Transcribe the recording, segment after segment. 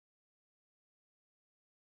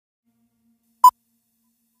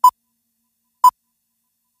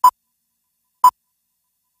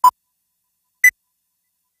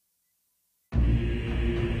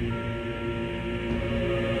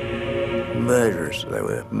murderers. They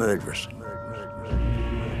were murderers.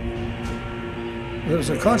 There was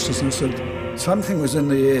a consciousness that something was in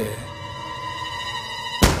the air.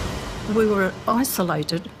 We were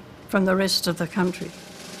isolated from the rest of the country.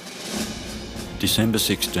 December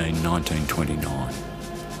 16, 1929.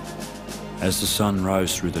 As the sun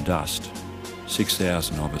rose through the dust,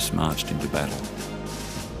 6,000 of us marched into battle.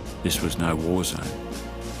 This was no war zone.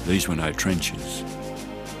 These were no trenches.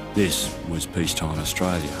 This was peacetime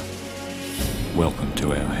Australia. Welcome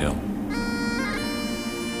to our hell.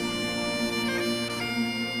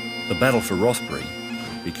 The battle for Rothbury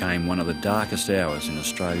became one of the darkest hours in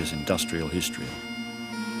Australia's industrial history.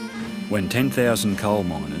 When 10,000 coal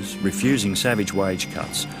miners, refusing savage wage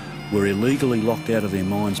cuts, were illegally locked out of their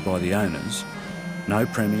mines by the owners, no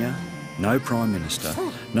Premier, no Prime Minister,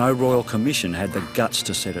 no Royal Commission had the guts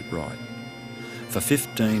to set it right. For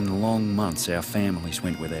 15 long months our families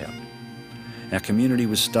went without. Our community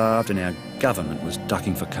was starved and our government was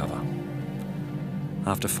ducking for cover.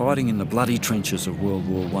 After fighting in the bloody trenches of World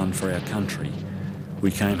War I for our country,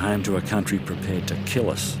 we came home to a country prepared to kill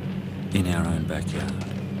us in our own backyard.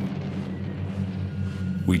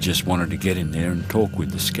 We just wanted to get in there and talk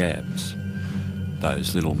with the scabs,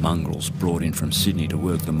 those little mongrels brought in from Sydney to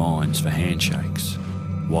work the mines for handshakes.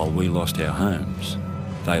 While we lost our homes,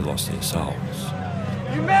 they lost their souls.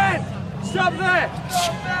 You men! Stop there!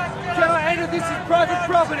 Get out of this is private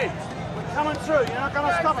property! We're coming through, you're not going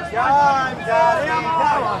to stop us, guys. Come on, darling. Come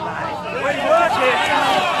on, mate. Where do you work here?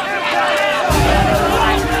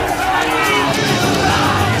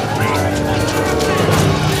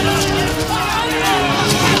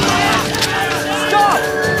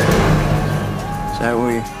 So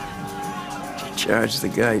we charged the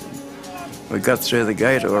gate. We got through the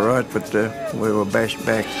gate all right, but we were bashed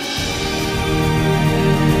back.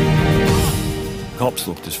 Cops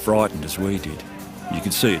looked as frightened as we did. You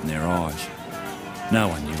could see it in their eyes. No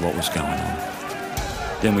one knew what was going on.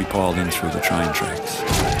 Then we piled in through the train tracks.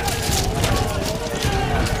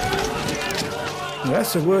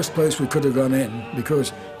 That's the worst place we could have gone in,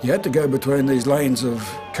 because you had to go between these lanes of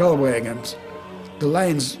coal wagons. The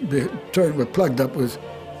lanes were plugged up with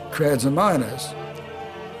crowds of miners,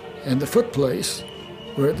 and the foot police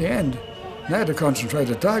were at the end. They had a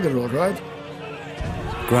concentrated target, all right.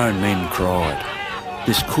 Grown men cried.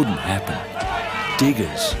 This couldn't happen.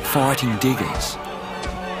 Diggers, fighting diggers.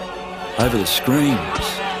 Over the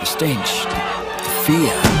screams, the stench, the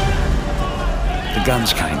fear. The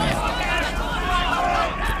guns came out.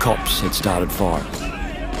 The cops had started firing.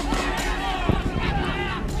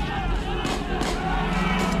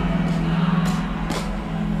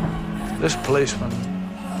 This policeman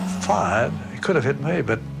fired. He could have hit me,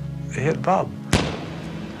 but he hit Bob.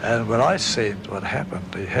 And when I seen what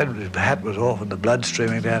happened, his hat was off and the blood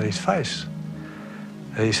streaming down his face.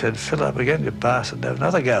 And he said, "Fill up again, you bastard, have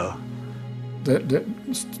another go." They're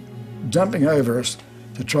jumping over us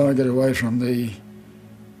to try and get away from the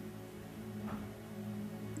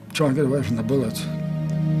bullets.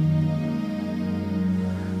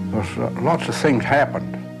 Lots of things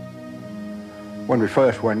happened when we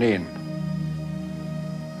first went in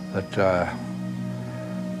that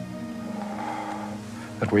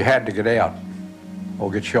we had to get out or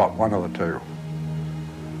get shot, one of the two.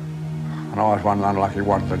 And I was one unlucky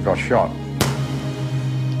one that got shot.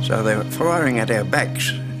 So they were firing at our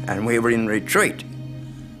backs, and we were in retreat,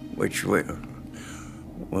 which we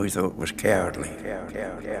thought was cowardly.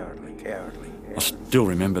 I still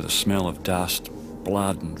remember the smell of dust,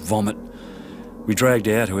 blood and vomit. We dragged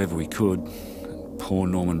out whoever we could. Poor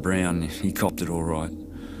Norman Brown, he copped it all right.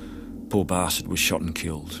 Poor bastard was shot and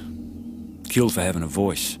killed. Killed for having a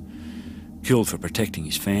voice. Killed for protecting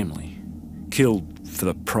his family. Killed for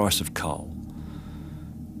the price of coal.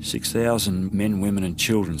 6,000 men, women and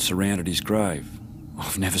children surrounded his grave.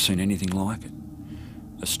 I've never seen anything like it.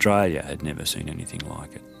 Australia had never seen anything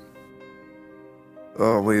like it.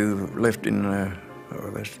 Oh, we left in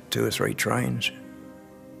there's 2 or 3 trains.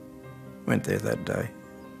 Went there that day.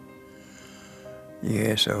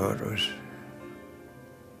 Yeah, so it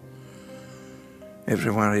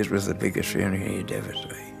was the biggest funeral you'd ever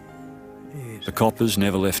see. Yes. The coppers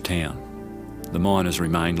never left town. The miners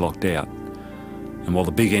remained locked out. And while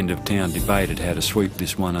the big end of town debated how to sweep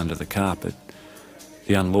this one under the carpet,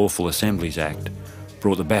 the Unlawful Assemblies Act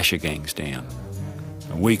brought the basher gangs down.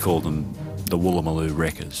 And we called them the Woolloomooloo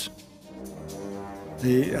Wreckers.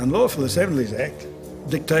 The Unlawful Assemblies Act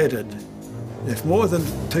dictated if more than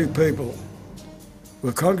 2 people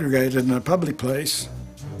were congregated in a public place,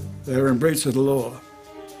 they were in breach of the law.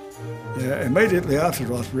 Immediately after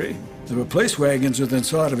Rothbury, there were police wagons within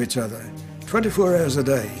sight of each other, 24 hours a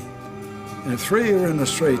day. And if 3 were in the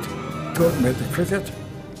street talking about the cricket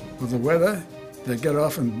or the weather, they'd get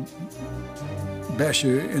off and bash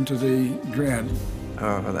you into the ground.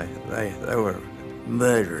 Oh, they were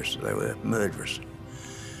murderers. They were murderers.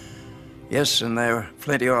 Yes, and there were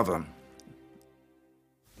plenty of them.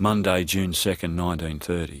 Monday, June 2nd,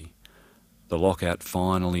 1930, the lockout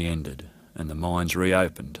finally ended and the mines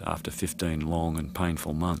reopened after 15 long and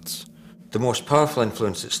painful months. The most powerful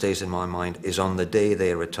influence that stays in my mind is on the day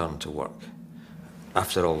they return to work,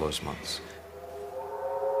 after all those months.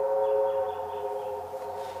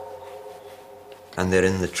 And they're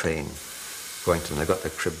in the train, going to them. They've got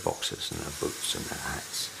their crib boxes and their boots and their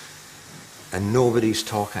hats. And nobody's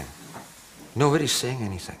talking. Nobody's saying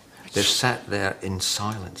anything. They're sat there in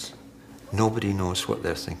silence. Nobody knows what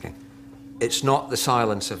they're thinking. It's not the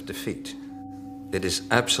silence of defeat. It is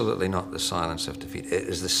absolutely not the silence of defeat. It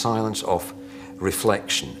is the silence of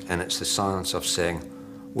reflection, and it's the silence of saying,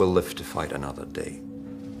 we'll live to fight another day.